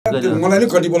मलाई नै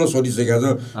कतिपल्ट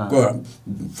सोधिसकेको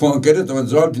छ के अरे तपाईँ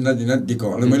जवाब दिँदा दिएको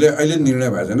अनि मैले अहिले निर्णय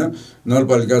भएको छैन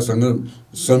नगरपालिकासँग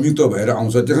संयुक्त भएर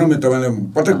आउँछ त्यसमा तपाईँले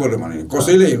पटक पटक भने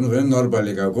कसैले हेर्नुहोस् भने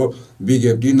नगरपालिकाको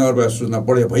विज्ञप्ति नगरपालिका सूचना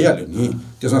पढे भइहाल्यो नि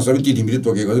त्यसमा सबै तिथिमिति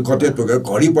तोकेको छ कतै तोकेको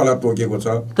घडीपाला तोकेको छ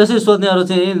त्यसै सोध्नेहरू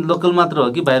चाहिँ लोकल मात्र हो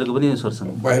कि बाहिरको पनि सोध्छन्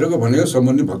बाहिरको भनेको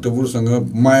सम्बन्धित भक्तपुरसँग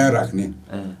माया राख्ने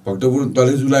भक्तपुर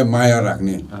तलेजुलाई माया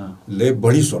राख्नेले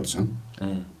बढी सोध्छन्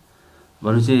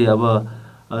भनेपछि अब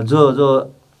जो जो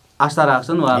आस्था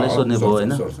राख्छन् उहाँलाई सोध्ने भयो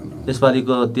होइन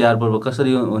यसपालिको तिहार पर्व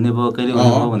कसरी हुने भयो कहिले हुने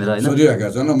भयो भनेर होइन सोधिरहेका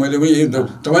छन् मैले पनि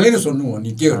तपाईँले नै सोध्नु हो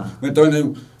नि के मैले तपाईँले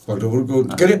भक्तपुरको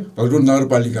के अरे भक्तपुर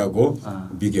नगरपालिकाको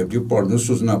विज्ञप्ति पढ्नुहोस्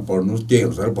सूचना पढ्नुहोस् त्यही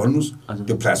अनुसार भन्नुहोस्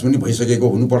त्यो फ्ल्यास पनि भइसकेको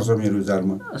हुनुपर्छ मेरो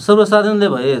विचारमा सर्वसाधारणले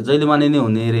भए जहिले माने नै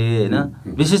हुने रे होइन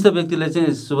विशिष्ट व्यक्तिले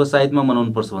चाहिँ शुभ साहित्यमा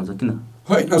मनाउनु पर्छ भन्छ किन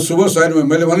होइन शुभ साहित्यमा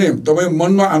मैले भने तपाईँ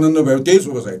मनमा आनन्द भयो त्यही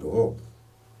शुभ साहित्य हो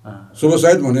शुभ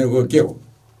साहित्य भनेको के हो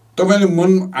तपाईँले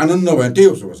मन आनन्द भयो त्यही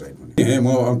हो शुभ साहित्य भने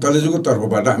म तलेजुको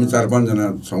तर्फबाट हामी 4-5 जना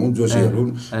छौँ जोशीहरू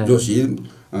जोशी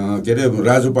के अरे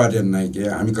राजु पार्टियन नाइके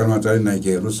हामी कर्मचारी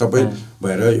नाइकेहरू सबै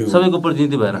भएर सबैको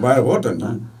प्रतिनिधि भएर हो त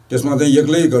नि त्यसमा चाहिँ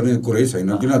एक्लै गर्ने कुरै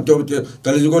छैन किन त्यो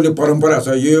तलेजुको परम्परा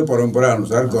छ यो परम्परा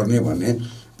अनुसार गर्ने भन्ने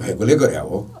भएकोले गरे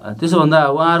हो त्यसो भन्दा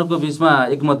उहाँहरूको बिचमा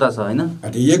एकमतता छ होइन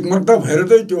एकमतता भएर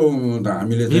चाहिँ त्यो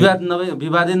हामीले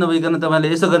विवादै नभइकन तपाईँले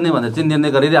यसो गर्ने भनेर चाहिँ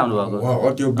निर्णय गरेरै आउनु भएको हो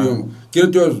त्यो के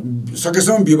त्यो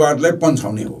सकेसम्म विवादलाई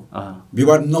पन्छाउने हो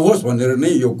विवाद नहोस् भनेर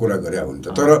नै यो कुरा गरे हुन्छ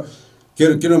तर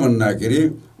किन भन्दाखेरि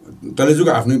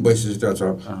तलेजुको आफ्नै वैशिष्ट्य छ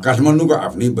काठमाडौँको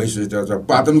आफ्नै वैशिष्ट्य छ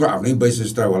पाटनको आफ्नै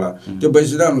वैशिष्ट्य होला त्यो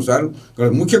वैशिष्ट्य अनुसार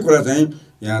मुख्य कुरा चाहिँ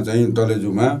यहाँ चाहिँ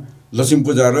तलेजुमा लक्ष्मी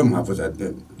पूजा र महापूजा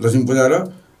लक्ष्मी पूजा र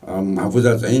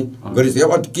महापूजा चाहिँ गरिसक्यो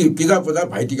अब किजा पूजा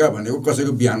भाइटिका भनेको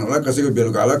कसैको बिहान होला कसैको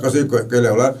बेलुका होला कसैको कहिले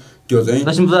होला त्यो चाहिँ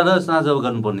लक्ष्मी पूजा र साँझ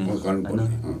गर्नुपर्ने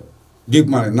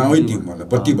दीपमा नामै दीपमा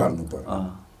बत्ती बाल्नु पर्यो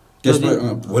त्यसमा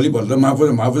भोलिपल्ट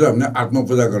महापूजा भने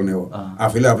आत्मपूजा गर्ने हो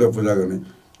आफैले आफूलाई पूजा गर्ने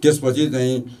त्यसपछि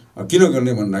चाहिँ किन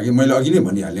गर्ने भन्दाखेरि मैले अघि नै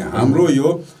भनिहालेँ हाम्रो यो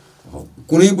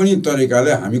कुनै पनि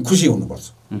तरिकाले हामी खुसी हुनुपर्छ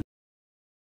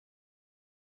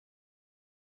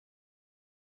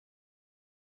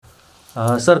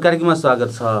सर कार्यक्रममा स्वागत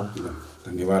छ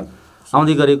धन्यवाद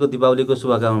आउँदै गरेको दीपावलीको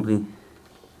शुभकामना पनि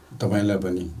तपाईँलाई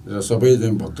पनि र सबै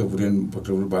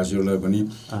भक्तपुरवासीहरूलाई पनि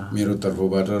मेरो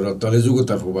तर्फबाट र तलेजुको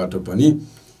तर्फबाट पनि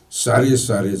साह्रै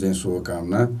चाहिँ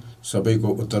शुभकामना सबैको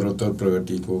उत्तरोत्तर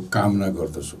प्रगतिको कामना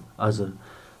गर्दछु हजुर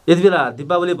यति बेला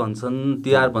दीपावली भन्छन्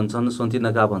तिहार भन्छन् सोन्ती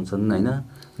नका भन्छन् होइन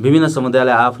विभिन्न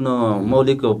समुदायले आफ्नो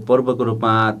मौलिक पर्वको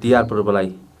रूपमा तिहार पर्वलाई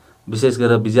विशेष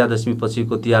गरेर विजयादशमी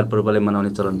पछिको तिहार पर्वलाई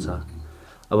मनाउने चलन छ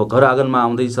अब घर आँगनमा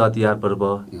आउँदैछ तिहार पर्व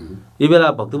यी बेला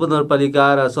भक्तपुर नगरपालिका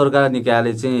र सरकार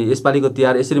निकायले चाहिँ यसपालिको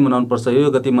तिहार यसरी मनाउनुपर्छ यो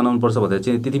गति मनाउनुपर्छ भनेर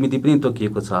चाहिँ तिथिमिति पनि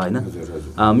तोकिएको छ होइन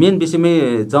मेन विषयमै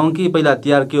जाउँ कि पहिला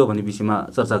तिहार के हो भन्ने विषयमा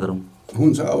चर्चा गरौँ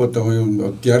हुन्छ अब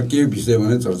तपाईँ तिहार के विषय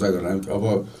भने चर्चा गरौँ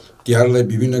अब तिहारलाई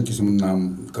विभिन्न किसिमको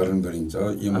नामकरण गरिन्छ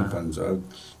यम पञ्चक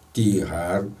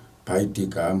तिहार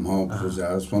भाइटिका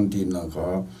महापूजा सोन्ती नख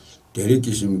धेरै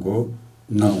किसिमको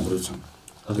नाउँहरू छन्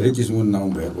धेरै किसिमको नाउँ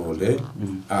भएकोले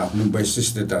आफ्नो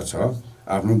वैशिष्ट्यता छ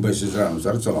आफ्नो वैशिष्ट्य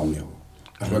अनुसार चलाउने हो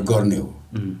अथवा गर्ने हो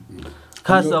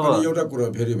खास अब एउटा कुरा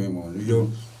फेरि म यो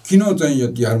किन चाहिँ यो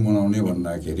तिहार मनाउने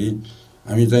भन्दाखेरि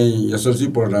हामी चाहिँ एसएलसी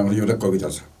पढ्दामा एउटा कविता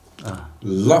छ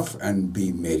लभ एन्ड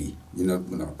बी मेरी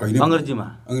अङ्ग्रेजीमा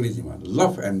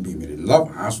love and be merry love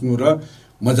हाँस्नु र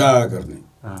मजा गर्ने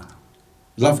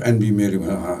लभ एन्ड बी मेरी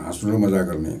हाँस्नु र मजा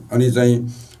गर्ने अनि चाहिँ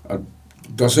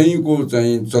दसैँको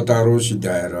चाहिँ चतारो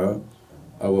सिद्ध्याएर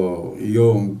अब यो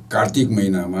कार्तिक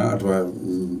महिनामा अथवा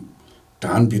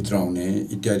धान भित्राउने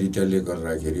इत्यादिले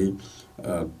गर्दाखेरि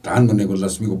धान भनेको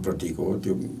लक्ष्मीको प्रतीक हो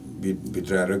त्यो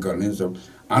भित्राएर गर्ने सब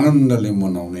आनन्दले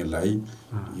मनाउनेलाई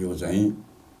यो चाहिँ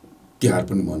तिहार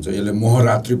पनि भन्छ यसले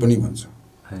मोहरात्रि पनि भन्छ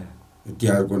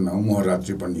तिहारको नाम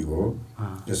मोहरात्रि पनि हो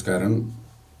त्यसकारण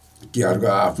तिहारको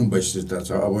आफ्नो वैशिष्ट्यता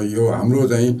छ अब यो हाम्रो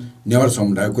चाहिँ नेवार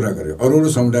समुदायको कुरा गऱ्यो अरू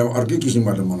समुदायमा अर्कै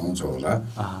किसिमबाट मनाउँछ होला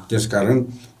त्यसकारण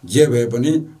जे भए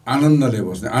पनि आनन्दले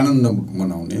बस्ने आनन्द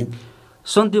मनाउने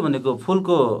सन्ती भनेको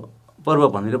फुलको पर्व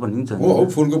भनेर भनिन्छ हो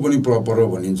फुलको पनि पर्व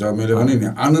भनिन्छ मैले भने नि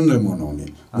आनन्दले मनाउने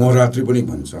मोहरात्रि पनि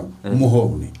भन्छ मोह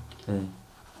हुने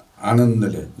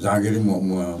आनन्दले जाँगेरी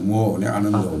मोह हुने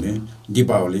आनन्द हुने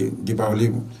दीपावली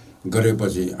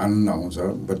गरेपछि आनन्द आउँछ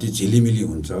बत्ती झिलिमिली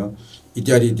हुन्छ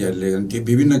इत्यादिले त्यो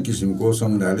विभिन्न किसिमको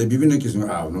समुदायले विभिन्न किसिमको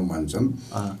आफ्नो मान्छन्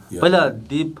पहिला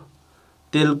दीप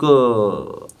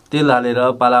तेल हालेर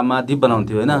पालामा दीप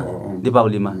बनाउँथ्यो होइन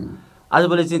दीपावलीमा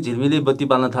आजभोलि चाहिँ झिलिमिली बत्ती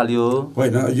बाल्न थाल्यो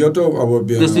होइन यो त अब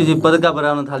त्यसपछि पटका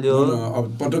बनाउन थाल्यो अब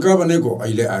पटका भनेको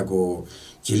अहिले आएको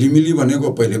झिलिमिली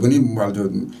भनेको पहिले पनि बाल्थ्यो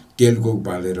तेलको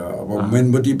बालेर अब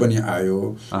मेनबत्ती पनि आयो,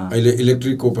 अहिले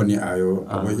इलेक्ट्रिकको पनि आयो।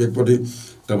 अब एकपट्टि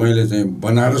तपाईँले चाहिँ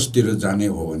बनारसतिर जाने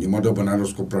हो भने, म त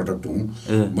बनारसको प्रडक्ट हुँ,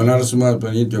 बनारसमा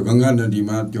पनि त्यो गङ्गा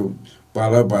नदीमा त्यो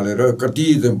पाला बालेर कति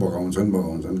चाहिँ बगाउँछन्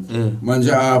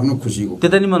मान्छे आफ्नो खुसीको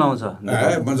त्यता नि मनाउँछ,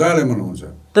 मजाले मनाउँछ।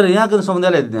 तर यहाँको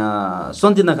समुदायले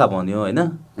सन्ती नखा भन्यो होइन,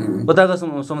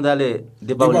 उताको समुदायले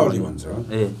दीपावली भन्छ।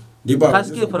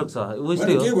 खास के फरक छ?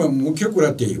 के मुख्य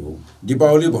कुरा त्यही हो,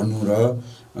 दीपावली भन्नु र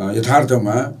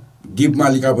यथार्थमा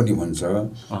दीपमालिका पनि भन्छ,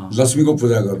 लक्ष्मीको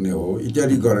पूजा गर्ने हो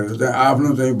इत्यादि गरेर चाहिँ आफ्नो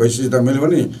चाहिँ वैशिष्ट्यता, मैले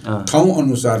भने ठाउँ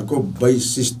अनुसारको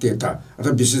वैशिष्ट्यता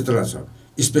अथवा विशिष्टता छ,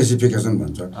 स्पेसिफिकेसन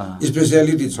भन्छ,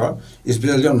 स्पेसियालिटी छ,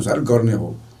 स्पेसियालिटी अनुसार गर्ने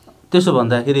हो। त्यसो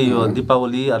भन्दाखेरि यो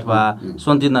दीपावली अथवा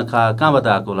सन्ती नखा कहाँबाट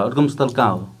आएको होला? उद्गम स्थल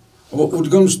कहाँ हो? अब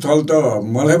उद्गम स्थल त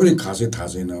मलाई पनि खासै थाहा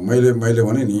छैन। मैले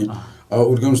भने नि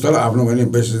उद्गम स्थल आफ्नो भने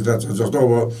विशेषता छ। जस्तो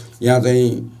अब यहाँ चाहिँ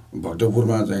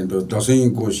भक्तपुरमा चाहिँ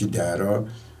दसैँको सिद्ध्याएर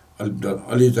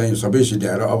अलि चाहिँ सबै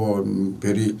सिद्ध्याएर अब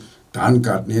फेरि धान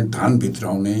काट्ने, धान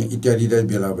भित्राउने इत्यादि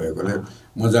बेला भएकोले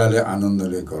मजाले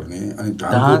आनन्दले गर्ने। अनि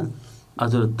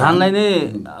हजुर, धानलाई नै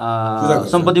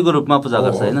सम्पत्तिको रूपमा पूजा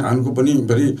गर्छ होइन? धानको पनि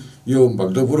फेरि यो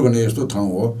भक्तपुर भन्ने यस्तो ठाउँ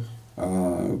हो,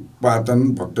 पाटन,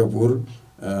 भक्तपुर,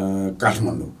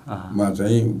 काठमाडौँमा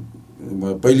चाहिँ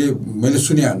पहिले मैले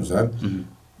सुने अनुसार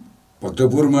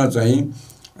भक्तपुरमा चाहिँ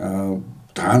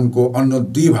धानको अन्न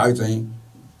 2 भाग चाहिँ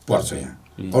पर्छ यहाँ,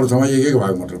 अरू ठाउँमा 1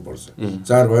 भाग मात्र पर्छ।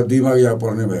 4 भाग 2 भाग यहाँ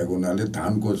पर्ने भएको हुनाले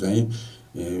धानको चाहिँ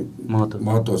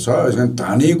महत्त्व छ। यसकारण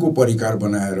धानीको परिकार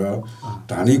बनाएर,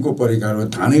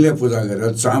 धानीलाई पूजा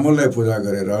गरेर, चामललाई पूजा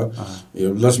गरेर, यो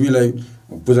लक्ष्मीलाई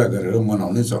पूजा गरेर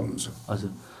मनाउने चलन छ। हजुर,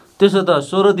 त्यसो त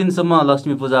 16 दिनसम्म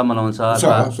लक्ष्मी पूजा मनाउँछ?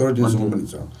 16 दिनसम्म पनि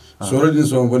छ। 16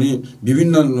 दिनसम्म पनि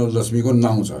विभिन्न लक्ष्मीको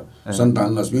नाउँ छ,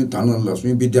 सन्तान लक्ष्मी, धन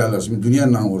लक्ष्मी, विद्या लक्ष्मी, दुनियाँ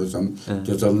नाउँहरू छन्,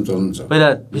 त्यो चलन छ।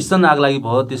 पहिला भीषण आग लागि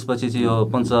भयो, त्यसपछि चाहिँ यो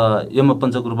यम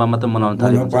पञ्चको रूपमा मात्र मनाउन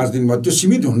थाल्यो। 5 दिनमा त्यो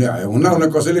सीमित हुँदै आयो। हुन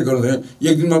कसैले गर्छ,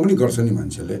 1 दिनमा पनि गर्छ नि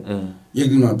मान्छेले, 1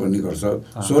 दिनमा पनि गर्छ।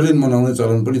 16 दिन मनाउने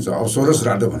चलन पनि छ। अब 16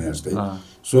 श्राद्ध भने जस्तै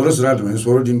 16 श्राद्ध भने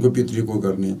 16 दिनको पितृको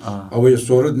गर्ने। अब यो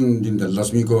 16 दिन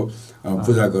लक्ष्मीको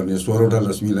पूजा गर्ने, 16वटा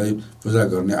लक्ष्मीलाई पूजा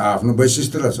गर्ने आफ्नो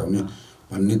वैशिष्ट्यता छ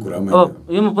भन्ने कुरामा। अब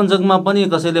यम पञ्चकमा पनि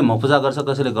कसैले पूजा गर्छ,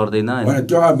 कसैले गर्दैन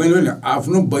होइन, त्यो मैले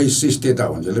आफ्नो वैशिष्ट्यता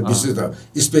भन्छ, विशेषता,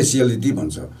 स्पेसियालिटी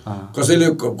भन्छ। कसैले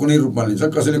कुनै रूपमा लिन्छ,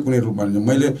 कसैले कुनै रूपमा लिन्छ।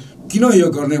 मैले किन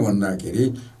यो गर्ने भन्दाखेरि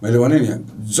मैले भने नि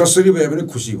जसरी भए पनि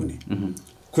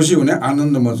खुसी हुने,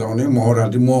 आनन्द मचाउने,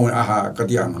 मोहराती आहा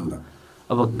कति आनन्द।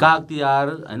 अब काग तिहार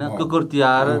होइन, कुकुर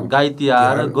तिहार, गाई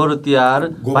तिहार, गोरु तिहार,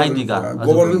 भाइ टिका,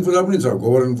 गोवर्धन पूजा पनि छ।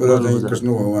 गोवर्धन पूजा चाहिँ कृष्ण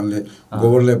भगवानले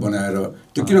गोबरलाई बनाएर,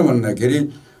 त्यो किन भन्दाखेरि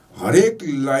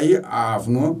हरेकलाई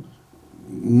आफ्नो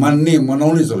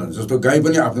मनाउने चलन। जस्तो गाई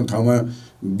पनि आफ्नो ठाउँमा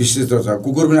विशिष्ट छ,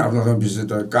 कुकुर पनि आफ्नो ठाउँमा विशिष्ट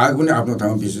छ, काग पनि आफ्नो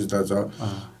ठाउँमा विशिष्ट छ।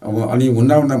 अब अनि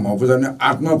हुँदा पूजा भने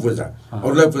आत्मा पूजा,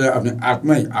 अरूलाई पूजा आफ्नो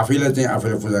आत्मै, आफैलाई चाहिँ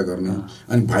आफैलाई पूजा गर्ने।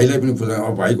 अनि भाइलाई पनि पूजा।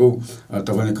 अब भाइको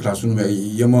तपाईँले कथा सुन्नुभयो,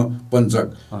 यम पञ्चक,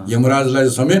 यमराजलाई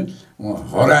समेत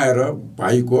हराएर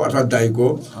भाइको अथवा दाइको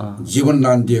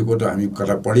जीवनदान दिएको त हामी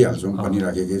कथा पढिहाल्छौँ,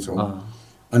 भनिराखेकै छौँ।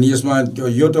 अनि यसमा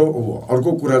यो त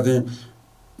अर्को कुरा चाहिँ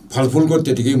फलफुलको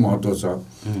त्यतिकै महत्त्व छ,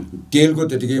 तेलको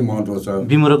त्यतिकै महत्त्व छ,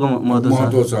 बिमरोको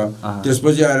महत्त्व छ।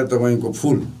 त्यसपछि आएर तपाईँको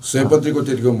फुल सयपत्रीको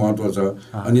त्यतिकै महत्त्व छ।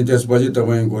 अनि त्यसपछि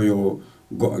तपाईँको यो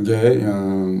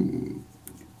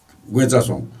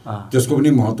गुइँचासौँ त्यसको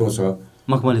पनि महत्त्व छ,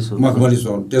 मखमली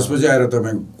सौँ। त्यसपछि आएर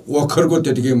तपाईँको ओखरको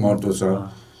त्यतिकै महत्त्व छ।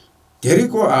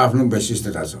 धेरैको आफ्नो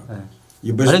वैशिष्ट्यता छ।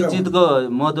 यो हरेक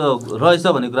चिजको महत्त्व रहेछ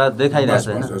भन्ने कुरा देखाइरहेछ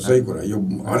हैन? सही कुरा। यो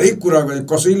हरेक कुराको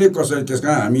कसैले त्यसका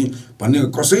हामी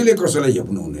भन्ने कसैले कसैलाई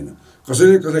हेप्नु हुँदैन,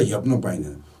 कसैले कसैलाई हेप्नु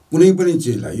पाइँदैन। कुनै पनि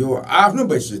चिजलाई यो आफ्नो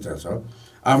वैशिष्ट्यता छ,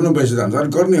 आफ्नो वैशिष्ट्यता अनुसार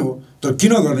गर्ने हो। तर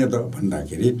किन गर्ने त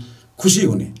भन्दाखेरि खुसी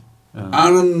हुने,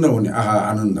 आनन्द हुने, आहा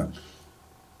आनन्द,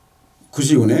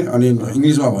 खुसी हुने। अनि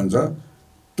इङ्ग्लिसमा भन्छ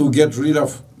to get rid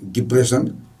of depression,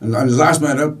 अनि लास्टमा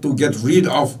आएर टु गेट रिड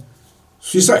अफ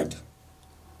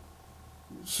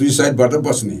सुइसाइडबाट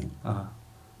बस्ने।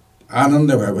 आनन्द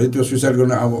भएपछि त्यो सुइसाइड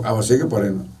गर्न आवश्यकै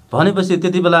परेन। भनेपछि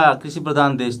त्यति बेला कृषि प्रधान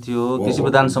देश थियो, कृषि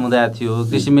प्रधान समुदाय थियो,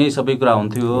 कृषिमै सबै कुरा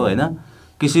हुन्थ्यो होइन?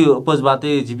 कृषि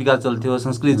उपजबाटै जीविका चल्थ्यो,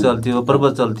 संस्कृति चल्थ्यो, पर्व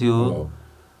चल्थ्यो।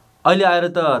 अहिले आएर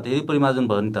त धेरै परिमार्जन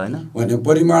भयो नि त होइन?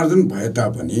 परिमार्जन भए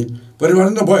तापनि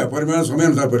परिमार्जन त भयो, परिमार्जन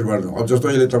समयअनुसार परिमार्जन। अब जस्तो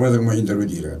अहिले तपाईँसँग म इन्टरभ्यू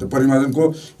दिइरहेको त परिमार्जनको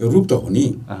रूप त हो नि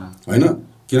होइन?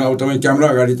 किन अब तपाईँ क्यामेरा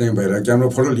अगाडि चाहिँ भएर क्यामेरा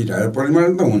फोटो लिइरहेर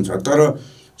परिमार्जन त हुन्छ, तर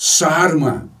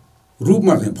सारमा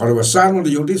रूपमा चाहिँ फरक भयो। सारमा त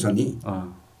एउटै छ नि,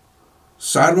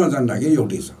 सारमा जान्दाखेरि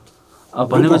एउटै छ।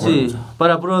 भनेपछि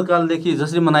परापूर्व कालदेखि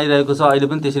जसरी मनाइरहेको छ अहिले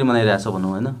पनि त्यसरी मनाइरहेछ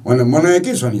भनौँ होइन?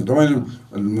 मनाएकै छ नि। तपाईँले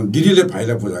दिदीले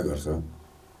भाइलाई पूजा गर्छ,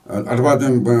 अथवा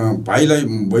भाइलाई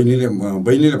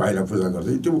बहिनीले भाइलाई पूजा गर्छ,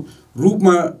 त्यो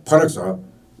रूपमा फरक छ।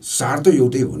 सार त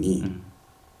एउटै हो नि,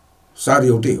 सार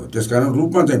एउटै हो, त्यसकारण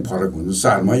रूपमा चाहिँ फरक हुन्छ,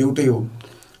 सारमा एउटै हो।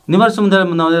 नेवार समुदायले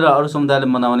मनाउने र अरू समुदायले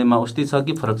मनाउनेमा उस्तै छ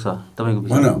कि फरक छ तपाईँको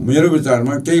होइन, मेरो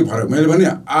विचारमा केही फरक, मैले भने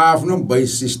आफ्नो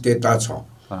वैशिष्ट्यता छ,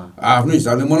 आफ्नो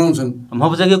हिसाबले मनाउँछन्।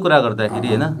 मपूजाकै कुरा गर्दाखेरि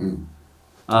होइन,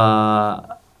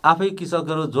 आफै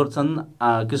कृषकहरू जोड्छन्,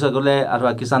 कृषकहरूले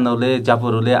अथवा किसानहरूले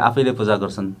ज्यापुहरूले आफैले पूजा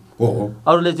गर्छन्,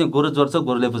 अरूले चाहिँ गोरु जोड्छ,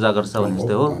 गोरुले पूजा गर्छ भने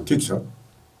जस्तै हो। ठिक छ,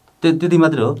 त्यति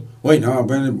मात्रै हो होइन।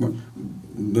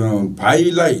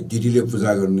 भाइलाई दिदीले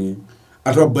पूजा गर्ने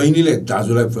अथवा बहिनीले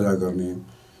दाजुलाई पूजा गर्ने,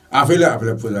 आफैले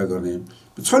आफूलाई पूजा गर्ने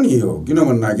छ नि यो। किन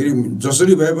भन्दाखेरि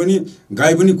जसरी भए पनि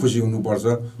गाई पनि खुसी हुनुपर्छ,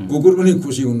 कुकुर पनि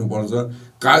खुसी हुनुपर्छ,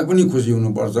 काग पनि खुसी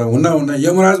हुनुपर्छ, हुन्न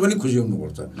यमराज पनि खुसी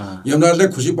हुनुपर्छ। यमराजलाई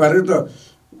खुसी पारेर त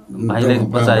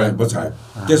बचायो,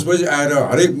 त्यसपछि आएर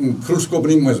हरेक फ्रुट्सको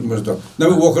पनि मजदत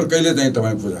नभए ओखर कहिले चाहिँ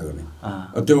तपाईँ पूजा गर्ने,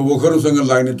 त्यो ओखरसँग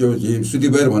लाग्ने त्यो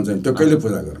सुतिबेर भन्छ नि, त्यो कहिले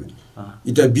पूजा गर्ने,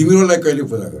 इत्यादि बिमिरोलाई कहिले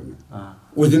पूजा गर्ने,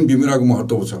 उस दिन बिमिराको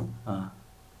महत्त्व छ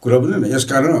कुरा बुझ्नु न।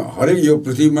 यसकारण हरेक यो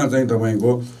पृथ्वीमा चाहिँ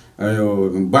तपाईँको यो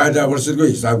बायोडाइभर्सिटीको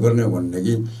हिसाब गर्ने हो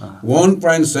भनेदेखि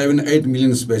 1.78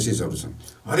 मिलियन स्पेसिसहरू छन्,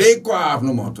 हरेकको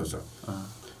आफ्नो महत्त्व छ।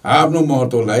 आफ्नो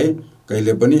महत्त्वलाई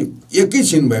कहिले पनि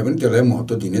एकैछिन भए पनि त्यसलाई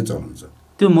महत्त्व दिने चलन छ।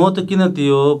 त्यो महत्त्व किन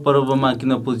दियो, पर्वमा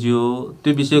किन पुज्यो,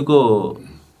 त्यो विषयको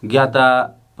ज्ञाता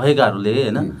भएकाहरूले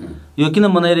होइन यो किन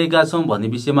मनाइरहेका छौँ भन्ने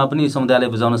विषयमा पनि समुदायलाई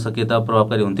बुझाउन सके त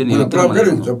प्रभावकारी हुन्थ्यो नि। प्रभावकारी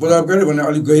हुन्छ, प्रभावकारी भने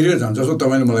अलिक गहिरिएर जान्छ। जस्तो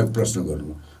तपाईँले मलाई प्रश्न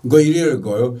गर्नु गहिरिएर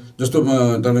गयो, जस्तो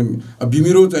तपाईँ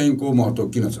बिमिरो चाहिँ को महत्त्व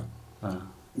किन छ,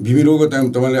 बिमिरोको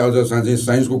तपाईँले अझ साँच्चै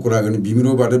साइन्सको कुरा गर्ने,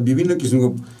 बिमिरोबाट विभिन्न किसिमको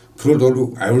फ्रुटहरू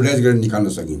हाइब्रिडाइज गरेर निकाल्न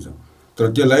सकिन्छ। तर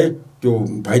त्यसलाई त्यो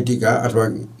भाइटिका अथवा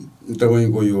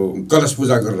तपाईँको यो कलश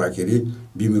पूजा गर्दाखेरि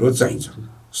बिमिरो चाहिन्छ,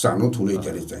 सानो ठुलो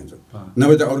इत्यादि चाहिन्छ,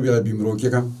 नभए त अरू बेला बिमिरो के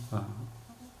काम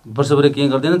वर्षभरि केही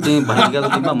गर्दैन, त्यही भाइटिकाको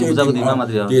दिनमा पूजाको दिनमा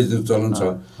मात्रै हो, त्यही चलन छ।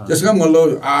 त्यसका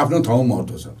मतलब आफ्नो ठाउँ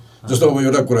महत्त्व छ। जस्तो अब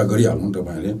एउटा कुरा गरिहाल्नु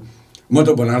तपाईँले, म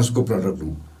त बनारसको प्रडक्ट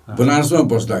हुँ, बनारसमा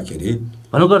बस्दाखेरि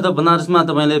भन्नुपर्दा बनारसमा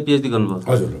तपाईँले पिएचडी गर्नुभयो?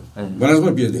 हजुर,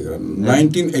 बनारसमा पिएचडी गरेँ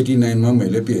 1989 मा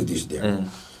मैले पिएचडी दिएँ।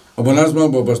 बनारसमा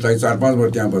बस्दाखेरि 4-5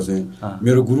 वर्ष त्यहाँ बसेँ।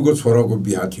 मेरो गुरुको छोराको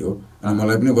बिहा थियो अनि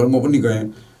मलाई पनि भयो, म पनि गएँ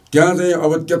त्यहाँ। चाहिँ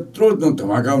अब त्यत्रो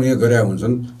धमाका उनीहरू गरे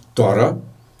हुन्छन्, तर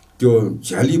त्यो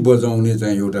झ्याली बजाउने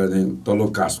चाहिँ एउटा चाहिँ तल्लो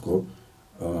कास्टको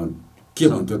के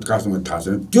भन्छ त्यो कास्ट मलाई थाहा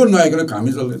छैन, त्यो नआइकन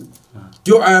कामै चल्दैन।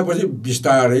 त्यो आएपछि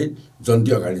बिस्तारै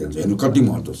जन्ती अगाडि जान्छ। हेर्नु कति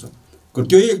महत्त्व छ,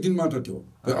 त्यही एक दिन मात्र थियो,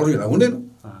 अरू बेला हुँदैन।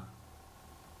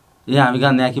 यहाँ हामी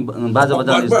कहाँ न्याकी बाजा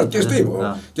बजाउने त्यस्तै भयो।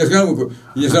 त्यस कारण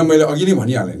यसमा मैले अघि नै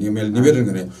भनिहालेँ नि, मैले निवेदन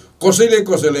गरेँ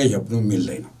कसैलाई हेप्नु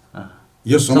मिल्दैन।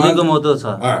 यो समाजको महत्त्व छ,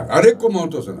 हरेकको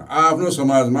महत्त्व छ। आफ्नो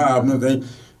समाजमा आफ्नो चाहिँ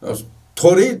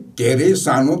थोरै धेरै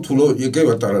सानो ठुलो एकै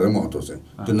तरह महत्त्व छ,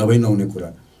 त्यो नभई नहुने कुरा।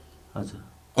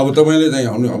 अब तपाईँले चाहिँ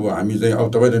अब हामी चाहिँ अब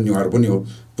तपाईँ त नेवार पनि हो,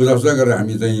 पूजासुजा गरेर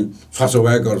हामी चाहिँ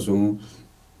छुवाछुवाई गर्छौँ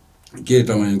के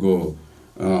तपाईँको,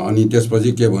 अनि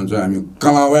त्यसपछि के भन्छ हामी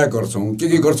कलावाई गर्छौँ,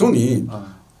 के गर्छौँ नि,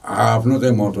 आफ्नो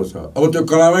चाहिँ महत्त्व छ। अब त्यो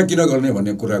कलावाई किन गर्ने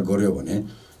भन्ने कुरा गऱ्यो भने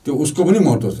त्यो उसको पनि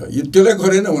महत्त्व छ। यो त्यसलाई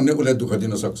गरेन भने उसलाई दुःख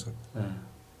दिन सक्छ,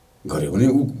 गऱ्यो भने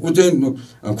ऊ चाहिँ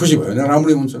खुसी भयो भने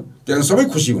राम्रै हुन्छ। त्यहाँ सबै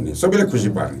खुसी हुने, सबैलाई खुसी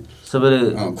पार्ने,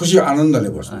 सबैले खुसी आनन्दले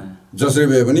बस्ने। जसरी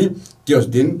भए पनि त्यस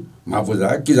दिन महापूजा,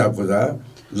 किजा पूजा,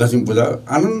 लक्ष्मी पूजा,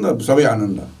 आनन्द, सबै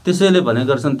आनन्द। त्यसैले भने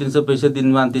गर्छन् 365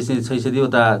 दिनमा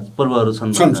 366वटा पर्वहरू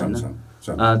छन्।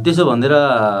 त्यसो भनेर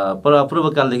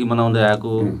पूर्वकालदेखि मनाउँदै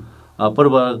आएको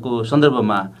पर्वको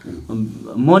सन्दर्भमा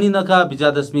मनिनका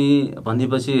विजयादशमी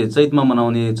भनेपछि चैतमा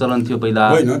मनाउने चलन थियो पहिला,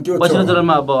 पछिल्लो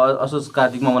चरणमा अब असोज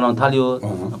कार्तिकमा मनाउन थाल्यो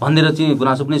भनेर चाहिँ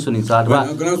गुनासो पनि सुनिन्छ। अथवा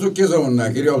गुनासो के छ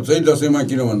भन्दाखेरि अब चैत दशैँमा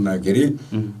किन भन्दाखेरि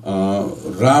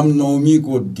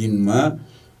रामनवमीको दिनमा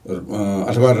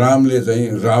अथवा रामले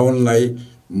चाहिँ रावणलाई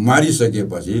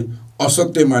मारिसकेपछि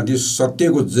असत्यमाथि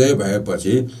सत्यको जय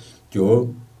भएपछि त्यो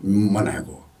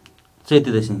मनाएको चैते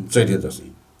दशैँ।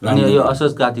 अनि यो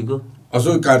असोज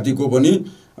कार्तिकको पनि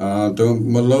त्यो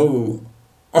मतलब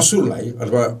असुरलाई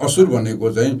अथवा असुर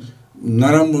भनेको चाहिँ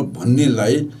नराम्रो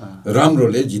भन्नेलाई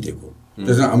राम्रोले जितेको।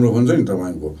 त्यसमा हाम्रो भन्छ नि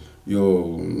तपाईँको यो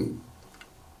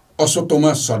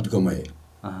असत्यमा सद्गमय,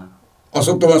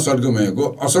 असत्यमा सद्गमयको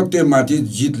असत्यमाथि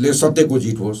जितले सत्यको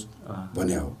जित होस्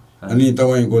भने हो। अनि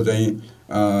तपाईँको चाहिँ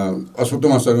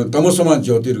असत्यमा सद्गमय तमसमा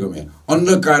ज्योतिर्गमय,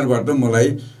 अन्धकारबाट मलाई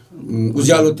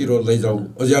उज्यालोतिर लैजाऊ,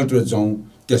 उज्यालोतिर जाउँ।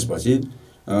 त्यसपछि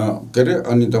के अरे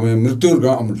अनि तपाईँ मृत्युर्ग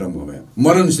अमृतमय,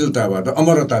 मरणशीलताबाट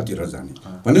अमरतातिर जाने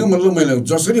भनेको मतलब मैले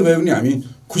जसरी भए पनि हामी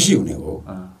खुसी हुने हो।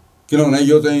 किनभने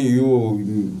यो चाहिँ यो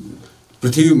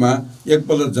पृथ्वीमा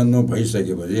एकपल्ट जन्म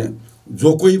भइसकेपछि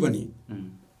जो कोही पनि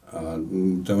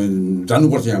तपाईँ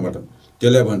जानुपर्छ यहाँबाट,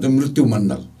 त्यसलाई भन्छ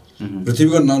मृत्युमण्डल।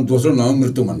 पृथ्वीको नाम दोस्रो नाम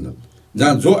मृत्युमण्डल,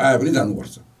 जहाँ जो आए पनि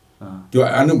जानुपर्छ। त्यो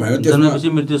आउनु भयो त्यसमा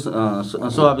मृत्यु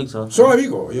स्वाभाविक छ, स्वाभाविक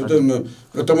हो। यो त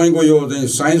तपाईँको यो चाहिँ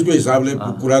साइन्सको हिसाबले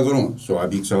कुरा गरौँ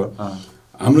स्वाभाविक छ,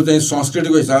 हाम्रो चाहिँ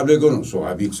संस्कृतिको हिसाबले गरौँ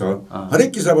स्वाभाविक छ, हरेक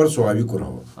किसिमबाट स्वाभाविक कुरा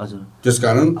हो। हजुर,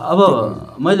 त्यसकारण अब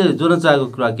मैले जोड्न चाहेको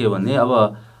कुरा के भने अब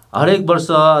हरेक वर्ष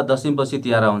दशमीपछि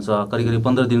तिहार आउँछ, करिब करिब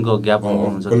 15 दिनको ग्याप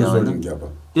हुन्छ,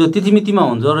 त्यो तिथिमितिमा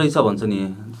हुन्छ रहेछ भन्छ नि,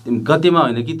 गतेमा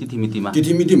होइन कि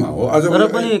तिथिमितिमा हो। अझ तर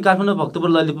पनि काठमाडौँ, भक्तपुर,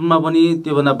 ललितपुरमा पनि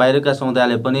त्योभन्दा बाहिरका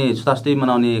समुदायले पनि छुताछुतै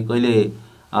मनाउने, कहिले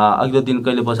अघिल्लो दिन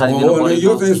कहिले पछाडि दिन हो।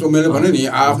 यो चाहिँ मैले भने नि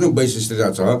आफ्नो वैशिष्ट्यता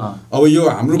छ। अब यो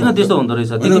हाम्रो किन त्यस्तो हुँदो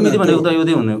रहेछ? तिथिमिति भनेको त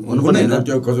एउटै हुनु हुँदैन,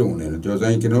 त्यो कसो हुँदैन, त्यो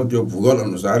चाहिँ किन त्यो भूगोल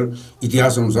अनुसार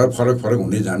इतिहास अनुसार फरक फरक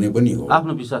हुने जाने पनि हो,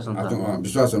 आफ्नो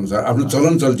विश्वास अनुसार आफ्नो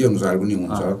चलन चल्ती अनुसार पनि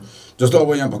हुन्छ। जस्तो अब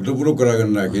यहाँ भक्तपुरको कुरा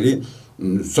गर्दाखेरि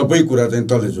सबै कुरा चाहिँ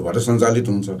तलेजुबाट सञ्चालित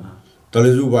हुन्छ।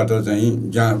 तलेजुबाट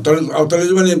चाहिँ जहाँ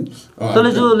तलेजु पनि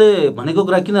तलेजुले भनेको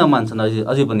कुरा किन मान्छन्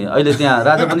अझै पनि? अहिले त्यहाँ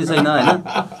राजा पनि छैन होइन,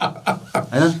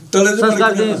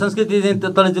 संस्कार चाहिँ संस्कृति चाहिँ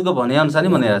तलेजुको भने अनुसार नै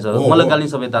मनाइरहेको छ मल्लकालीन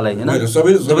सभ्यतालाई होइन।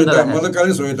 सबै सभ्यता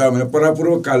मल्लकालीन सभ्यता भने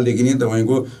परापूर्व कालदेखि नै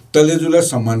तपाईँको तलेजुलाई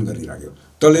सम्मान गरिराख्यो।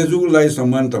 तलेजुलाई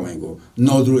सम्मान तपाईँको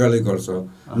नवदुर्गाले गर्छ,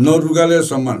 नवदुर्गाले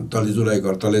सम्मान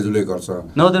तलेजुले गर्छ।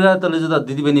 नवदुर्गा तलेजु त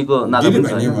दिदीबहिनीको नाता पनि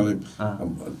छ,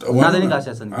 नाता नि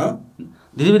गाँसेको छ नि,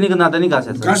 दिदीबहिनीको नाता नि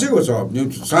गाँसेको छ।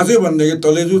 साँच्चै भनेदेखि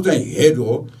तलेजु चाहिँ हेड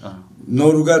हो,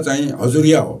 नवदुर्गा चाहिँ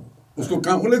हजुरिया हो, उसको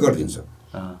काम उसले गरिदिन्छ।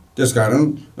 त्यसकारण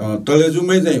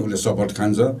तलेजुमै चाहिँ उसले शपथ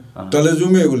खान्छ,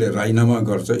 तलेजुमै उसले राजीनामा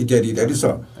गर्छ, इत्यादि इत्यादि छ।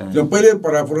 त्यो पहिले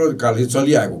परापूर्व कालदेखि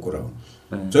चलिआएको कुरा हो।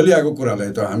 चलिआएको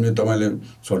कुरालाई त हामीले तपाईँले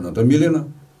छोड्न त मिलेन।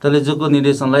 तलेजुको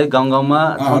निर्देशनलाई गाउँ गाउँमा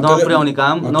पुर्याउने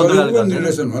काम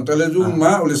निर्देशनमा तलेजुमा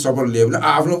उसले शपथ लिए भने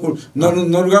आफ्नो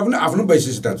नवदुर्गा पनि आफ्नो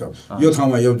वैशिष्ट्यता छ। यो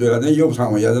ठाउँमा यो जग्गा जाने, यो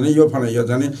ठाउँमा यहाँ जाने, यो ठाउँमा यो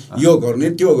जाने, यो गर्ने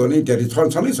त्यो गर्ने इत्यादि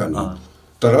छँदै छ नि।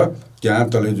 तर त्यहाँ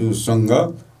तलेजुसँग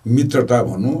मित्रता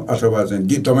भनौँ अथवा चाहिँ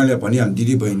तपाईँले भनिहाल्नु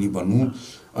दिदी बहिनी भनौँ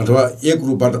अथवा एक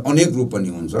रूपबाट अनेक रूप पनि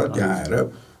हुन्छ, त्यहाँ आएर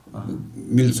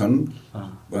मिल्छन्,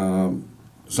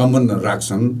 सम्बन्ध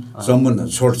राख्छन्, सम्बन्ध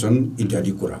छोड्छन्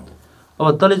इत्यादि कुरा हो।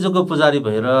 अब तलेजुको पुजारी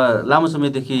भएर लामो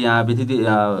समयदेखि यहाँ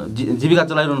जीविका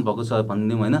चलाइरहनु भएको छ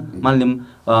भनिदिउँ होइन, मानिलिउँ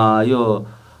यो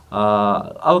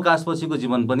अवकाशपछिको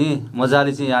जीवन पनि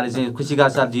मजाले चाहिँ यहाँले चाहिँ खुसीका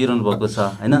साथ जिइरहनु भएको छ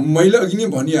होइन। मैले अघि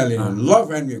नै भनिहालेँ लभ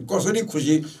एन्ड कसरी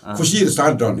खुसी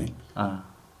साथ रहने।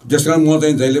 त्यस कारण म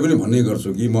चाहिँ जहिले पनि भन्ने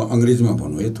गर्छु कि म अङ्ग्रेजीमा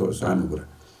भनौँ है थोरै सानो कुरा,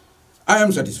 आई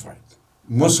एम सेटिस्फाइड,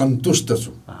 म सन्तुष्ट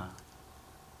छु।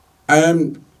 आई एम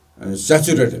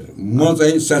स्याचुरेटेड, म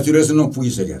चाहिँ स्याचुरेसनमा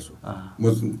पुगिसकेको छु,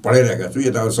 म पढाइरहेका छु,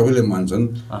 यता सबैले मान्छन्।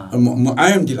 म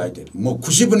आई एम डिलाइटेड, म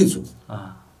खुसी पनि छु,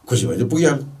 खुसी भए चाहिँ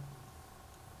पुगिहाल्यो।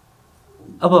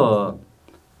 अब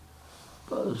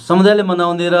समुदायले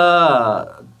मनाउने र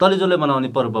तलेजुले मनाउने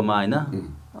पर्वमा होइन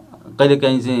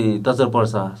कहिलेकाहीँ चाहिँ टचर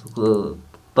पर्छ,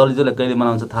 तलेजुले कहिले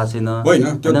मनाउँछ थाहा छैन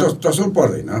होइन, त्यो टसल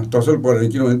पर्दैन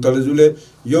किनभने तलेजुले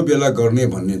यो बेला गर्ने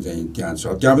भन्ने चाहिँ त्यहाँ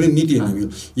छ, त्यहाँ पनि नीति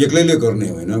एक्लैले गर्ने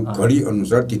होइन, घडी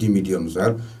अनुसार तिथिमिति अनुसार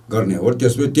गर्ने हो।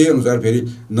 त्यसपछि त्यही अनुसार फेरि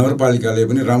नगरपालिकाले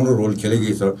पनि राम्रो रोल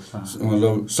खेलेकै छ,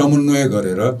 मतलब समन्वय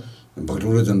गरेर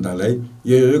भक्तपुर जनतालाई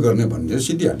यो गर्ने भन्ने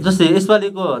सिद्धिहाल्यो। जस्तै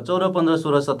यसपालिको 14, 15,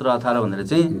 16, 17, 18 भनेर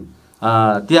चाहिँ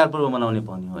तिहार पर्व मनाउने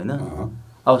भन्यो होइन।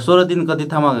 अब 16 दिन कति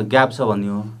ठाउँमा ग्याप छ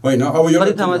भन्यो होइन। अब यो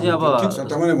कति ठाउँमा चाहिँ अब ठिक छ,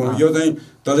 तपाईँले भन्नु यो चाहिँ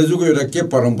तलेजुको एउटा के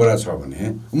परम्परा छ भने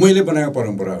मैले बनाएको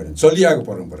परम्परा होइन, चलिआएको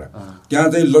परम्परा। त्यहाँ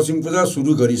चाहिँ लक्ष्मी पूजा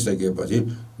सुरु गरिसकेपछि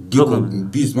दिनको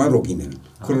बिचमा रोकिँदैन,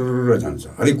 खुर्र जान्छ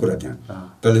हरेक कुरा।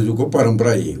 त्यहाँ तलेजुको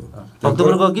परम्परा यही हो।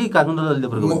 भक्तपुरको कि काठमाडौँ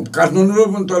ललितपुरको? काठमाडौँ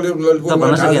पनि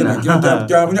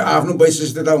त्यहाँ पनि आफ्नो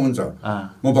वैशिष्ट्यता हुन्छ।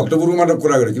 म भक्तपुरको मात्र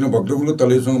कुरा गरेँ किन भक्तपुरको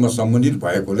तलेजुसँग सम्बन्धित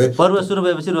भएकोले। पर्व सुरु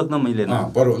भएपछि रोक्न मिलेन,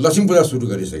 पर्व लक्ष्मी पूजा सुरु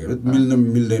गरिसकेपछि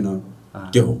मिल्दैन,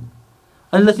 त्यो हो।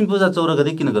 अनि लक्ष्मी पूजा 14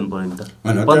 गते किन गर्नु पर्यो नि त?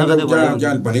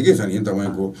 त्यहाँ भनेकै छ नि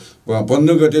तपाईँको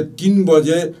 15 गते 3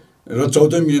 बजे र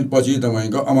 14 मिनट पछि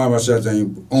तपाईँको अमावास्या चाहिँ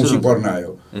औँसी पर्न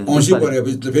आयो। औँसी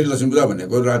परेपछि फेरि लक्ष्मी पूजा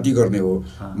भनेको राति गर्ने हो,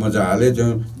 मजाले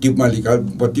चाहिँ दीपमालिका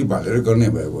बत्ती बालेर गर्ने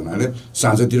भएको हुनाले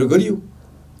साँझतिर गरियो।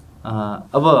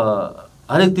 अब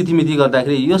हरेक तिथिमिति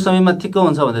गर्दाखेरि यो समयमा ठिक्क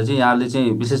हुन्छ भनेर चाहिँ यहाँले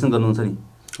चाहिँ विश्लेषण गर्नुहुन्छ नि,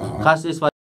 खास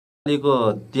यसपालिको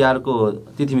तिहारको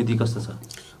तिथिमिति कस्तो छ?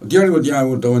 तिहारको त्यहाँ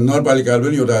नगरपालिकाले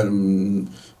पनि एउटा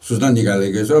सूचना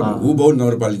निकालेकै छ, हुबहु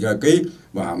नगरपालिकाकै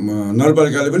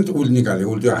नगरपालिकाले पनि उ निकाल्यो।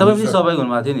 उ त्यो सबै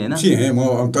हुनुभएको थियो नि होइन?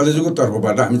 म तलेजुको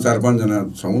तर्फबाट हामी 4-5 जना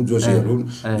छौँ,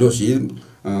 जोशी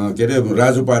के अरे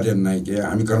राजु उपाध्याय नाइके,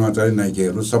 हामी कर्मचारी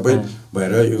नाइकेहरू सबै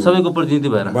भएर सबैको प्रतिनिधि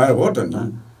भएर हो त नि।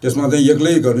 त्यसमा चाहिँ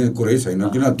एक्लै गर्ने कुरै छैन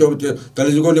किन त्यो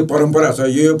तलेजुको परम्परा छ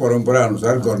यो परम्परा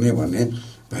अनुसार गर्ने भन्ने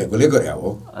भएकोले गरे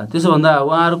हो। त्यसो भन्दा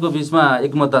उहाँहरूको बिचमा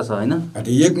एकमतता छ होइन?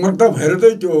 एकमतता भएर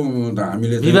चाहिँ त्यो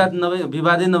हामीले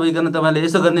विवादै नभइकन तपाईँले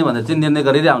यसो गर्ने भनेर चाहिँ निर्णय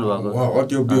गरेर आउनु भएको हो।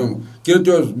 त्यो के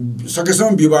त्यो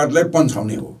सकेसम्म विवादलाई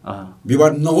पन्छाउने हो,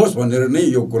 विवाद नहोस् भनेर नै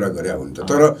यो कुरा गरे हुन्छ।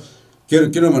 तर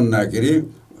किन भन्दाखेरि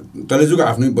तलेजुको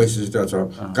आफ्नै वैशिष्ट्य छ,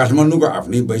 काठमाडौँको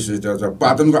आफ्नै वैशिष्ट्य छ,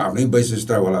 पाटनको आफ्नै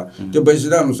वैशिष्ट्य होला। त्यो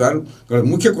वैशिष्ट्य अनुसार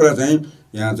मुख्य कुरा चाहिँ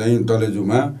यहाँ चाहिँ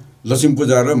तलेजुमा लक्ष्मी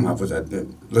पूजा र महापूजा,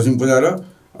 लक्ष्मी पूजा र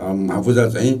महापूजा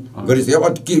चाहिँ गरिसक्यो।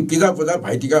 अब किजा पूजा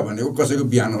भाइटिका भनेको कसैको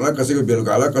बिहान होला, कसैको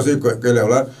बेलुका होला, कसैको कहिले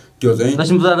होला। त्यो चाहिँ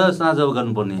लक्ष्मी पूजा र साँझ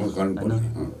गर्नुपर्ने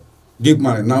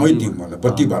दीपमा नामै दीपमा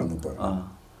बत्ती बाल्नु पर्यो।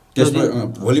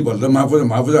 त्यसपछि भोलिपल्ट महापूजा,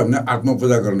 महापूजा भने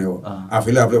आत्मपूजा गर्ने हो,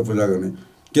 आफैले आफूलाई पूजा गर्ने।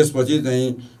 त्यसपछि चाहिँ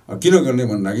किन गर्ने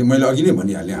भन्दाखेरि मैले अघि नै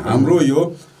भनिहालेँ, हाम्रो यो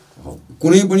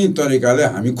कुनै पनि तरिकाले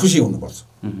हामी खुसी हुनुपर्छ,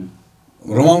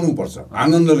 रमाउनुपर्छ,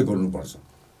 आनन्दले गर्नुपर्छ।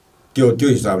 त्यो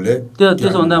हिसाबले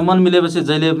त्यसो भन्दा मन मिलेपछि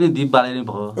जहिले पनि दीप बाल्ने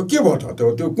भयो के भयो त?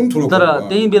 त्यो कुन ठुलो? तर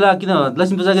त्यही बेला किन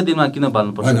लक्ष्मी पूजाको दिनमा किन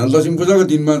बाल्नु पर्छ? होइन, लक्ष्मी पूजाको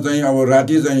दिनमा चाहिँ अब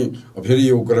राति चाहिँ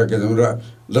फेरि यो कुरा के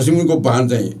भन्छ, लक्ष्मीको बाण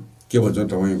चाहिँ के भन्छ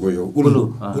तपाईँको यो उल्लु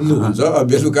हुन्छ। अब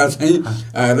बेलुका चाहिँ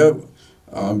आएर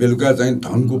बेलुका चाहिँ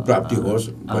धनको प्राप्ति होस्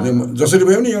भने जसरी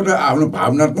भए पनि एउटा आफ्नो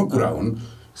भावनात्मक कुरा हुन्।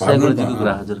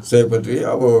 सयपत्री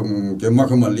अब के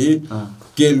मखमली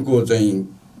तेलको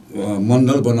चाहिँ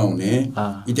मण्डल बनाउने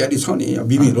इत्यादि छ नि,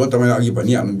 बिमिरो तपाईँले अघि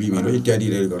भनिहाल्नु, बिमिरो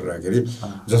इत्यादिले गर्दाखेरि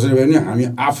जसरी भए पनि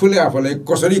हामी आफूलाई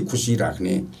कसरी खुसी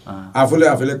राख्ने,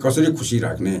 आफूले कसरी खुसी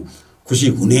राख्ने, खुसी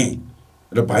हुने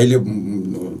र भाइले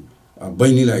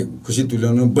बहिनीलाई खुसी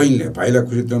तुल्याउनु, बहिनीले भाइलाई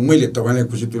खुसी तुल्याउनु, मैले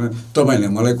तपाईँलाई खुसी तुल्याउनु, तपाईँले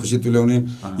मलाई खुसी तुल्याउने।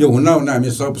 यो हुन हामी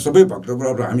सबै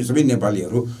भक्तपुर हामी सबै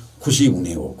नेपालीहरू खुसी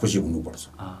हुने हो, खुसी हुनुपर्छ।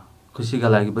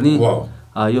 खुसीका लागि पनि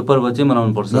यो पर्व चाहिँ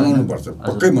मनाउनुपर्छ,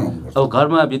 पक्कै मनाउनुपर्छ। अब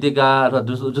घरमा बितेका अथवा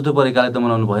जुठो परेकाले त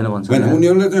मनाउनु भएन भन्छ होइन,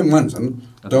 उनीहरूले चाहिँ मान्छन्।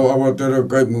 त अब तर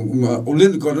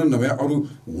उसले गर्नु नभए अरू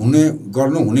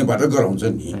हुनेबाट गराउँछ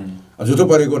नि। जुठो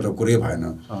परेको त कुरै भएन,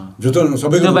 जुठो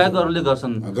सबैको बाहेक अरूले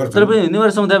गर्छन्। तर पनि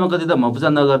नेवारी समुदायमा कति त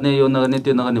पूजा नगर्ने, यो नगर्ने,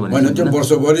 त्यो नगर्ने भने होइन। त्यो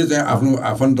वर्षभरि चाहिँ आफ्नो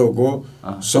आफन्तको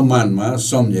सम्मानमा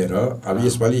सम्झेर अब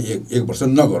यसपालि एक वर्ष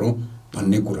नगरौँ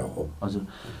भन्ने कुरा हो।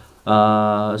 हजुर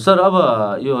सर, अब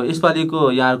यो यसपालिको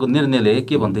यहाँहरूको निर्णयले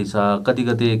के भन्दैछ, कति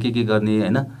के गर्ने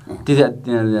होइन?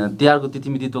 तिहारको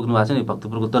तिथिमिति तोक्नु भएको छ नि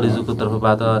भक्तपुरको तलेजुको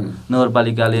तर्फबाट,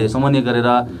 नगरपालिकाले समन्वय गरेर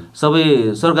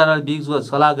सबै सरकारले बिचको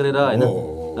सल्लाह गरेर होइन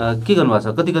के गर्नुभएको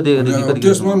छ? कति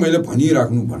त्यसमा मैले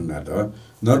भनिराख्नु भन्दा त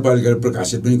नगरपालिकाले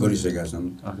प्रकाशित पनि गरिसकेका छन्।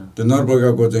 त्यो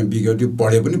नगरपालिकाको चाहिँ विज्ञप्ति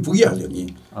पढे पनि पुगिहाल्यो नि।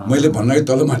 मैले भन्नाले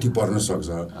तलमाथि पर्न सक्छ।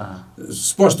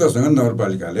 स्पष्टसँग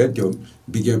नगरपालिकाले त्यो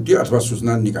विज्ञप्ति अथवा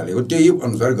सूचना निकालेको त्यही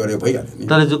अनुसार गरे भइहाल्यो नि।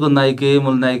 तलेजुको नाइके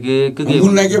मूल नाइके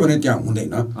भने त्यहाँ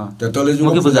हुँदैन। त्यहाँ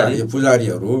तलेजुको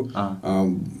पुजारीहरू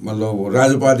मतलब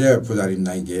राजोपाध्याय पुजारी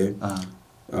नाइके,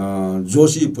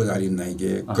 जोशी पुजारी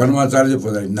नाइके, कर्माचार्य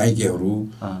पुजारी नाइकेहरू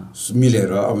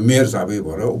मिलेर अब मेयर साहबै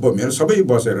भएर उपमेयर सबै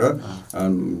बसेर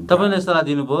तपाईँले सल्लाह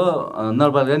दिनुभयो,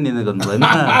 नगरपालिकाले निर्णय गर्नु भएन?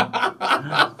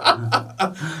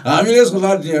 हामीले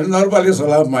सल्लाह दिए, नगरपालिकाले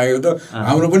सल्लाह मागेको त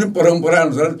हाम्रो पनि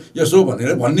परम्परा अनुसार यसो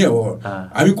भनेर भन्ने हो।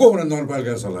 हामी को भनेर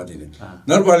नगरपालिकाले सल्लाह दिने?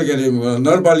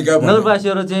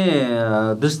 नगरवासीहरू चाहिँ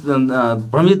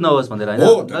भ्रमित नहोस् भनेर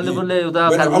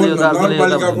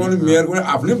नगरपालिकाको मेयरको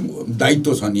आफ्नै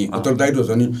दायित्व छ नि, उत्तरदायित्व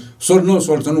छ नि।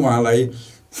 सोध्छन् उहाँलाई,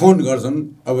 फोन गर्छन्।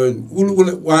 अब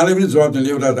उहाँले पनि जवाब दिने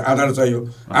एउटा आधार चाहियो।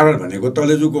 आधार भनेको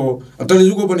तलेजुको हो।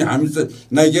 तलेजुको पनि हामी चाहिँ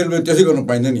नाइकेलले त्यसै गर्नु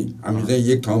पाइँदैन नि। हामी चाहिँ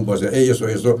एक ठाउँ बसेर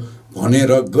यसो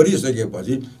भनेर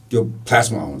गरिसकेपछि त्यो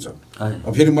फ्ल्यासमा आउँछ।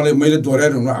 फेरि मैले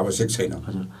दोहोऱ्याइरहनु आवश्यक छैन।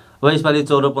 अब यसपालि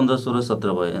 14, 15, 16,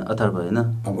 17 भयो, 18 भयो होइन?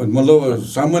 अब मतलब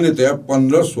सामान्यतया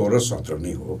 15, 16, 17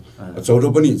 नै हो।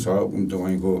 14 पनि छ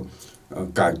तपाईँको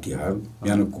काग तिहार,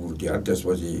 बिहान कुकुर तिहार,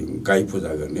 त्यसपछि गाई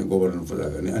पूजा गर्ने, गोवर्धन पूजा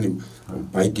गर्ने, अनि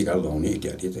भाइटिका लगाउने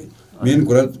इत्यादि चाहिँ मेन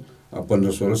कुरा 15,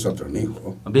 16, 17 नै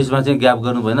हो। बिचमा चाहिँ ग्याप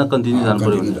गर्नु भएन, कन्टिन्यू जानु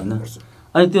पर्यो होइन?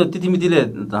 अनि त्यो तिथिमितिले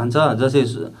धान्छ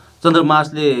जस्तै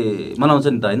चन्द्रमासले मनाउँछ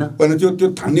नि त होइन? होइन,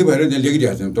 त्यो थान्ने भएर त्यहाँ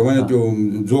लेखिरहेको छ तपाईँले। त्यो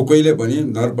जो कहिले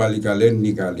पनि नगरपालिकाले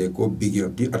निकालेको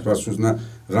विज्ञप्ति अथवा सूचना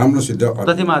राम्रोसित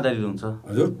तथ्यमा आधारित हुन्छ।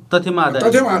 हजुर, तथ्यमा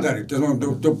आधारित। त्यसमा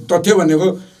त्यो तथ्य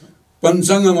भनेको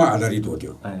पञ्चाङ्गमा आधारित हो।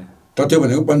 त्यो तथ्य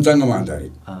भनेको पञ्चाङ्गमा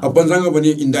आधारित। अब पञ्चाङ्ग पनि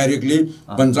इन्डाइरेक्टली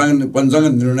पञ्चाङ्ग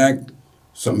निर्णायक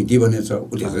समिति भन्ने छ,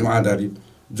 त्यसमा आधारित।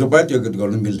 जो पाए त्यो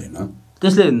गर्नु मिल्दैन।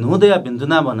 त्यसले नुदया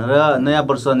भिन्धुना भनेर नयाँ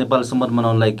वर्ष नेपाल सम्मत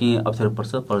मनाउनलाई के अप्ठ्यारो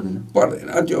पर्दैन?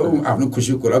 त्यो आफ्नो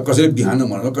खुसीको कुरा। कसैले बिहान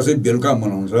मनाउँछ, कसैले बेलुका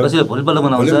मनाउँछ, कसैले भोलिपल्ट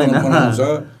मनाउँछ।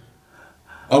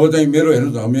 अब चाहिँ मेरो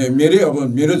हेर्नु त,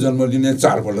 मेरो जन्मदिन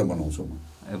 4 पल्ट मनाउँछु म।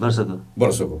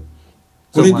 वर्षको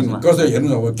कुनै दिन कसै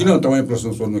हेर्नु अब किन तपाईँ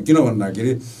प्रश्न सोध्नु किन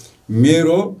भन्दाखेरि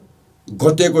मेरो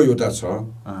गतेको एउटा छ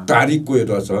तारिकको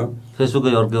एउटा छ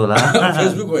फेसबुकको अर्को होला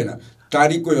फेसबुक होइन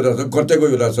तारिकको एउटा छ गतेको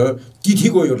एउटा छ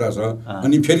तिथिको एउटा छ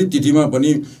अनि फेरि तिथिमा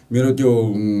पनि मेरो त्यो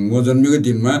म जन्मेको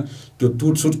दिनमा त्यो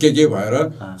टुटसुट के भएर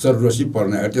चररोसी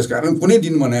पर्ने हो त्यस कारण कुनै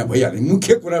दिन मनाए भइहाल्यो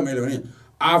मुख्य कुरा मैले भने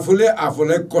आफूले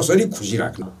आफूलाई कसरी खुसी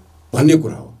राख्नु भन्ने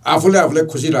कुरा हो आफूले आफूलाई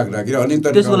खुसी राख्दाखेरि अनेक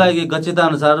त्यसको लागि गच्छता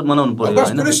अनुसार मनाउनु पर्यो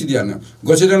बस कुनै सिद्धिहाल्न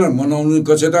गच्छता मनाउनु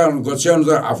गच्छा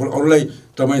अनुसार आफू अरूलाई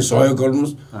तपाईँ सहयोग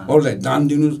गर्नुहोस् अरूलाई दान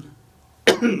दिनुहोस्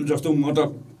जस्तो म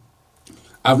त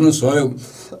आफ्नो सहयोग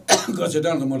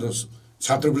गच्छता म त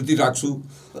छात्रवृत्ति राख्छु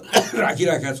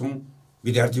राखिराखेका छौँ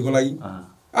विद्यार्थीको लागि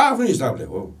आफ्नो हिसाबले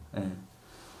हो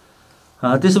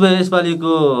त्यसो भए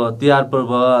यसपालिको तिहार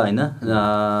पर्व होइन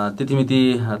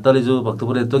त्यतिमिति तलेजु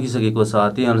भक्तपुरले तोकिसकेको छ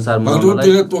त्यही अनुसार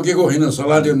तोकेको होइन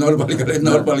सल्लाह दियो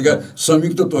नगरपालिका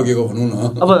संयुक्त तोकेको भनौँ न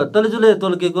अब तलेजुले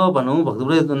तोकेको भनौँ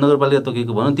भक्तपुर नगरपालिका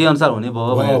तोकेको भनौँ त्यही अनुसार हुने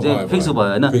भयो भने चाहिँ फिक्स भयो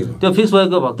होइन त्यो फिक्स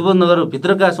भएको भक्तपुर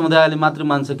नगरभित्रका समुदायले मात्र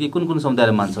मान्छ कि कुन कुन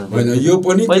समुदायले मान्छ यो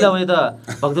पनि पहिला भए त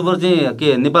भक्तपुर चाहिँ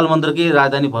के नेपाल मन्दिरकै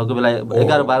राजधानी भएको बेला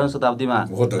 11-12 शताब्दीमा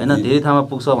होइन धेरै ठाउँमा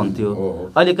पुग्छ भन्थ्यो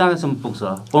अहिले कहाँसम्म पुग्छ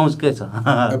पहुँच के छ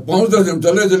पहुँच त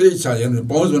जसले इच्छा हेर्नु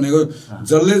पहुँच भनेको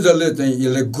जसले चाहिँ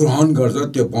यसलाई ग्रहण गर्छ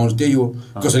त्यो पहुँच त्यही हो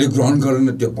कसैले ग्रहण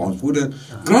गरेन त्यो पहुँच पुग्दैन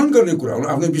ग्रहण गर्ने कुरा हो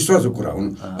आफ्नो विश्वासको कुरा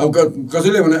हुन् अब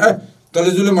कसैले भने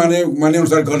तलेजुले माने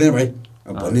अनुसार गर्ने भाइ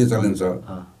भन्ने चलन छ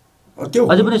त्यो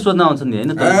अझै पनि सोध्न आउँछ नि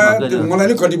होइन मलाई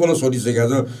नि कतिपल्ट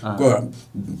सोधिसकेको छ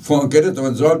के अरे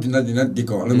तपाईँ जवाब दिँदा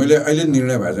दिएको अनि मैले अहिले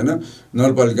निर्णय भएको छैन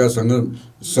नगरपालिकासँग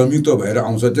संयुक्त भएर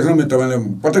आउँछ त्यसमा मैले तपाईँलाई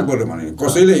पटक पटक भने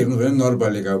कसैले हेर्नु भने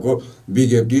नगरपालिकाको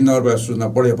विज्ञप्ति नगरपालिका सूचना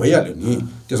पढे भइहाल्यो नि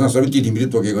त्यसमा सबै तिथिमिति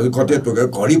तोकेको छ कतै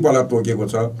तोकेको घडीपाला तोकेको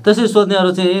छ त्यसरी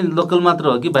सोध्नेहरू चाहिँ लोकल मात्र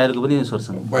हो कि बाहिरको पनि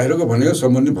सोध्छन् बाहिरको भनेको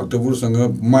सम्बन्धित भक्तपुरसँग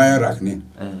माया राख्ने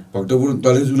भक्तपुर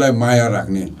तलेजुलाई माया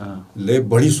राख्नेले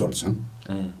बढी सोध्छन्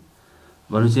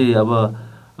भनेपछि अब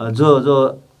जो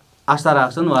आस्था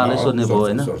राख्छन् उहाँलाई सोध्ने भयो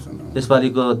होइन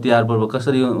यसपालिको तिहार पर्व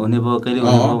कसरी हुने भयो कहिले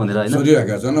हुने भयो भनेर होइन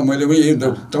सोधिरहेका छन् मैले पनि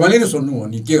तपाईँले नै सोध्नु हो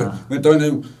नि के मैले तपाईँले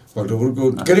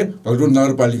भक्तपुरको के अरे भक्तपुर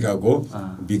नगरपालिकाको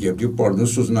विज्ञप्ति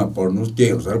पढ्नुहोस् सूचना पढ्नुहोस्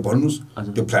त्यही अनुसार भन्नुहोस्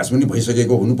त्यो फ्ल्यास पनि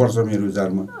भइसकेको हुनुपर्छ मेरो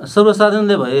विचारमा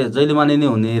सर्वसाधारणले भए जहिले माने नै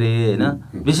हुने रे होइन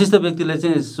विशिष्ट व्यक्तिले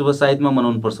चाहिँ शुभ साइडमा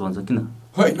मनाउनु पर्छ भन्छ किन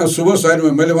होइन शुभ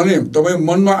साइडमा मैले भने तपाईँ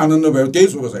मनमा आनन्द भयो त्यही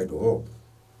शुभ साइड हो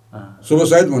शुभ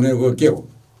साइड भनेको के हो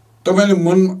तपाईँले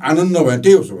मन आनन्द भयो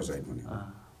त्यही हो शुभ साइड भने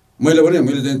मैले भने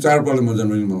मैले चाहिँ चाडपर्व म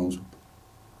जन्मदिन मनाउँछु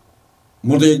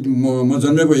म त म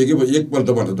जन्मेको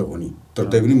एकपल्टबाट त हो नि तर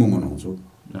त्यही पनि म मनाउँछु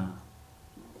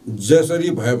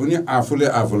जसरी भए पनि आफूले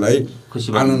आफूलाई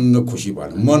आनन्द खुसी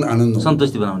पार्नु मन आनन्द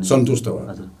सन्तुष्टि बनाउने सन्तुष्ट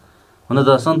भयो हुन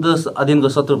त सन्तोष अध्ययनको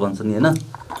शत्रु भन्छ नि होइन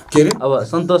के अरे अब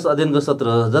सन्तोष अध्ययनको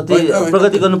शत्रु जति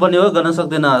प्रगति गर्नुपर्ने हो गर्न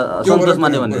सक्दैन सन्तोष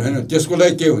मान्यो भने होइन त्यसको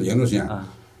लागि के हो हेर्नुहोस्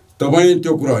यहाँ तपाईँ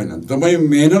त्यो कुरा होइन तपाईँ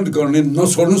मेहनत गर्ने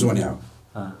नछोड्नुहोस् भने हो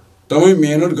तपाईँ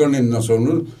मेहनत गर्ने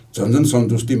नछोड्नुहोस् झन्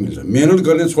सन्तुष्टि मिल्छ मेहनत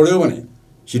गर्ने छोड्यो भने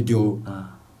सिद्धि हो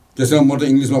त्यसमा म त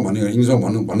इङ्ग्लिसमा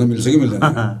भन्न मिल्छ कि मिल्दैन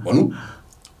भनौँ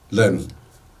ल हेर्नुहोस्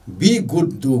बी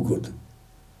गुड डु गुड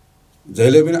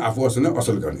जहिले पनि आफू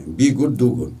असल गर्ने be good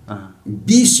do good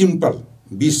be simple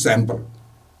be sample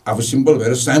आफू सिम्पल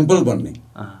भएर स्याम्पल बन्ने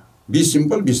बी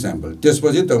सिम्पल बी स्याम्पल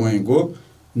त्यसपछि तपाईँको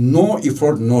नो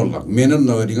इफोर्ट नो लक मेहनत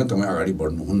नगरिकन तपाईँ अगाडि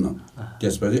बढ्नुहुन्न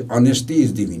त्यसपछि अनेस्टी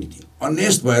इज डिभिनिटी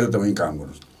अनेस्ट भएर तपाईँ काम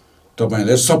गर्नुहोस्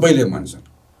तपाईँलाई सबैले मान्छन्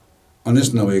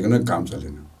अनेस्ट नभइकन काम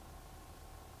चलेन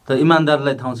त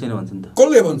इमान्दारलाई ठाउँ छैन भन्छ नि त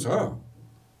कसले भन्छ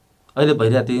अहिले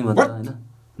भइरहेको त्यही भन्छ होइन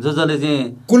जसले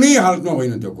चाहिँ कुनै हालतमा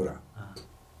होइन त्यो कुरा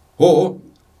हो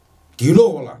ढिलो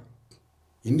होला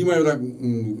हिन्दीमा एउटा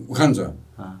उखान छ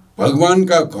भगवान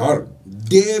का घर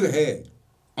देर है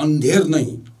अन्धेर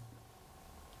नहीं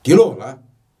ढिलो होला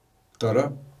तर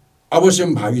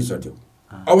अवश्यम भावी छ त्यो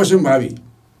अवश्यम भावी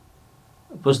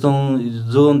पुस्तौँ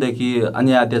जोनदेखि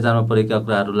अन्य अत्याचारमा परेका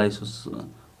कुराहरूलाई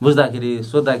बुझ्दाखेरि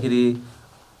सोद्धाखेरि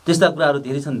त्यस्ता कुराहरू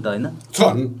धेरै छन् त होइन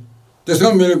छन्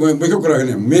त्यसमा मेरो कुरा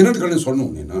गर्ने मेहनत गर्ने छोड्नु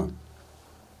हुँदैन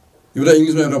एउटा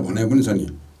इङ्ग्लिसमा एउटा भनाइ पनि छ नि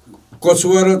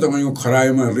कछुवा र तपाईँको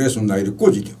खरायोमा रेस हुँदाखेरि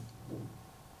को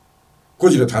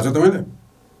जित्यो थाहा छ तपाईँलाई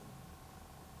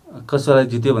कछुवालाई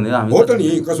जित्यो भनेको हामी हो त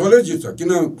नि कछुवाले जित्छ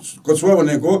किन कछुवा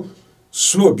भनेको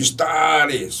स्लो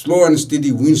बिस्तारै slow and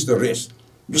steady wins the race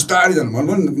बिस्तारै जानु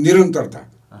भन्नु निरन्तरता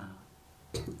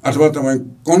अथवा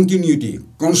तपाईँ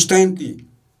कन्टिन्युटी कन्स्ट्यान्टली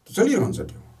चलिरहन्छ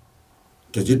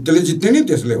त्यो त्यसले जित्ने नि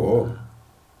त्यसले हो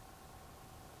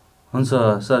हुन्छ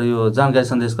सर यो जानकारी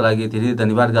सन्देशको लागि धेरै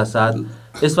धन्यवादका साथ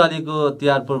यसपालिको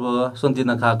तिहार पर्व सोन्ती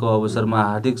नखाको अवसरमा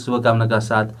हार्दिक शुभकामनाका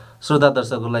साथ श्रोता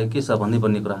दर्शकहरूलाई के छ भन्ने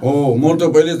कुरा हो। म त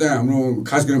पहिले चाहिँ हाम्रो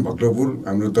खास गरी भक्तपुर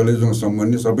हाम्रो तलेजुङ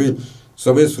सम्बन्धी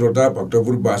सबै श्रोता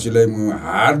भक्तपुरवासीलाई म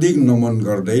हार्दिक नमन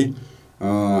गर्दै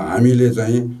हामीले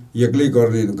चाहिँ एक्लै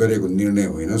गरेको निर्णय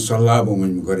होइन, सल्लाह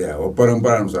बमोजिम गरे हो,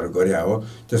 परम्परा अनुसार गरे हो।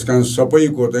 त्यसकारण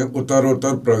सबैको चाहिँ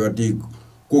उत्तरोत्तर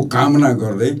प्रगतिको कामना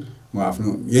गर्दै म आफ्नो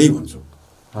यही भन्छु,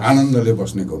 आनन्दले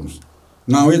बस्ने गर्नुहोस्।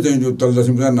 नभए चाहिँ यो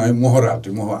तल्दशी पूजा नभए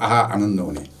मोहरात्रि, आनन्द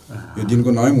हुने यो दिनको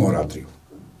नभए मोहरात्रि हो।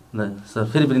 सर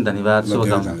फेरि पनि धन्यवाद,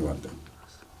 धन्यवाद।